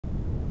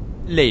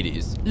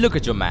Ladies, look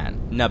at your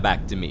man. Now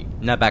back to me.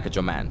 Now back at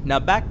your man. Now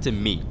back to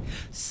me.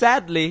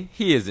 Sadly,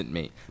 he isn't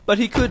me. But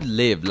he could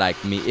live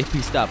like me if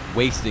he stopped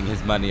wasting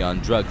his money on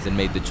drugs and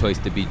made the choice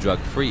to be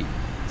drug-free.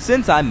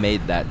 Since I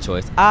made that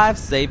choice, I've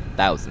saved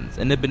thousands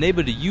and have been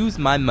able to use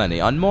my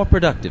money on more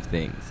productive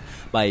things.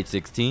 By age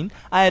 16,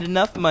 I had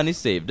enough money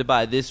saved to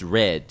buy this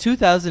red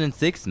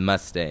 2006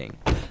 Mustang.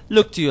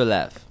 Look to your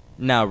left.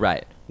 Now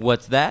right.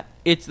 What's that?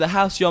 It's the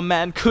house your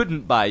man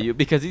couldn't buy you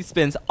because he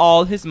spends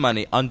all his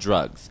money on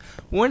drugs.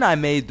 When I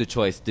made the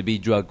choice to be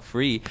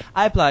drug-free,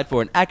 I applied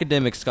for an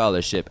academic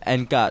scholarship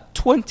and got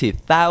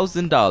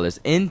 $20,000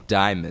 in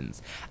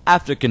diamonds.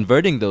 After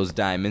converting those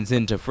diamonds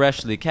into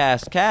freshly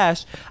cashed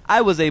cash,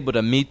 I was able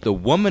to meet the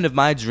woman of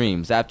my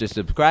dreams after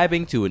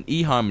subscribing to an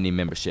eHarmony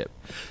membership.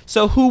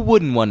 So who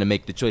wouldn't want to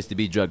make the choice to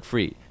be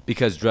drug-free?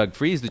 Because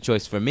drug-free is the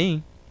choice for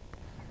me.